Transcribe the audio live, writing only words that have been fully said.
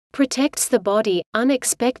Protects the body.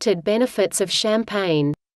 Unexpected benefits of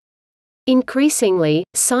champagne. Increasingly,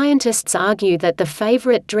 scientists argue that the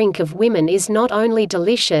favorite drink of women is not only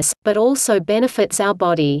delicious, but also benefits our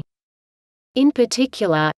body. In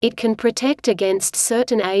particular, it can protect against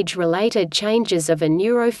certain age-related changes of a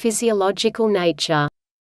neurophysiological nature.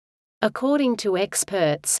 According to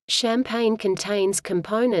experts, champagne contains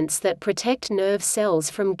components that protect nerve cells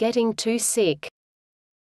from getting too sick.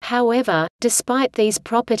 However, despite these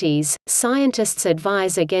properties, scientists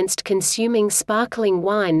advise against consuming sparkling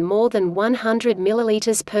wine more than 100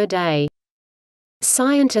 ml per day.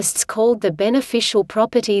 Scientists called the beneficial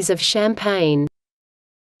properties of champagne.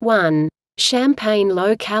 1. Champagne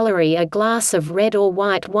low-calorie. A glass of red or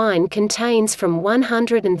white wine contains from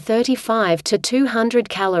 135 to 200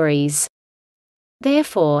 calories.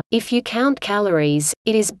 Therefore, if you count calories,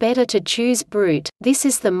 it is better to choose Brut. This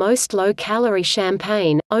is the most low-calorie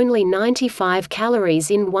champagne, only 95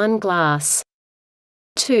 calories in one glass.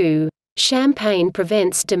 2. Champagne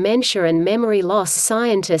prevents dementia and memory loss.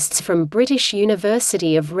 Scientists from British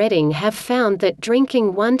University of Reading have found that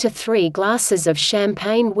drinking 1 to 3 glasses of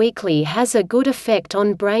champagne weekly has a good effect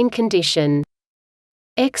on brain condition.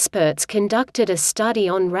 Experts conducted a study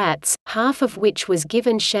on rats, half of which was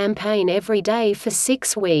given champagne every day for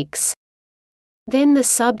 6 weeks. Then the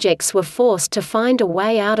subjects were forced to find a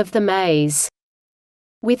way out of the maze.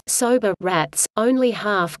 With sober rats, only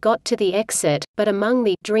half got to the exit, but among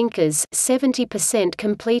the drinkers, 70%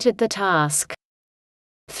 completed the task.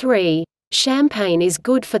 3. Champagne is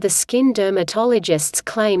good for the skin. Dermatologists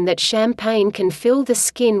claim that champagne can fill the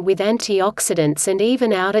skin with antioxidants and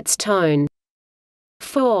even out its tone.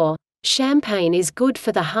 4. Champagne is good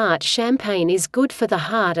for the heart. Champagne is good for the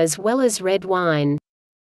heart as well as red wine.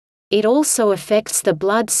 It also affects the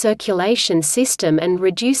blood circulation system and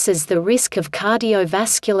reduces the risk of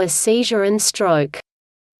cardiovascular seizure and stroke.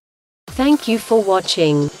 Thank you for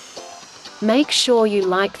watching. Make sure you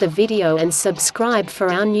like the video and subscribe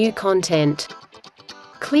for our new content.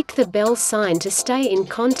 Click the bell sign to stay in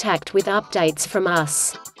contact with updates from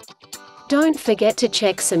us. Don't forget to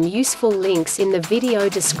check some useful links in the video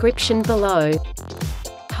description below.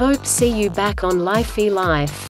 Hope see you back on Lify Life.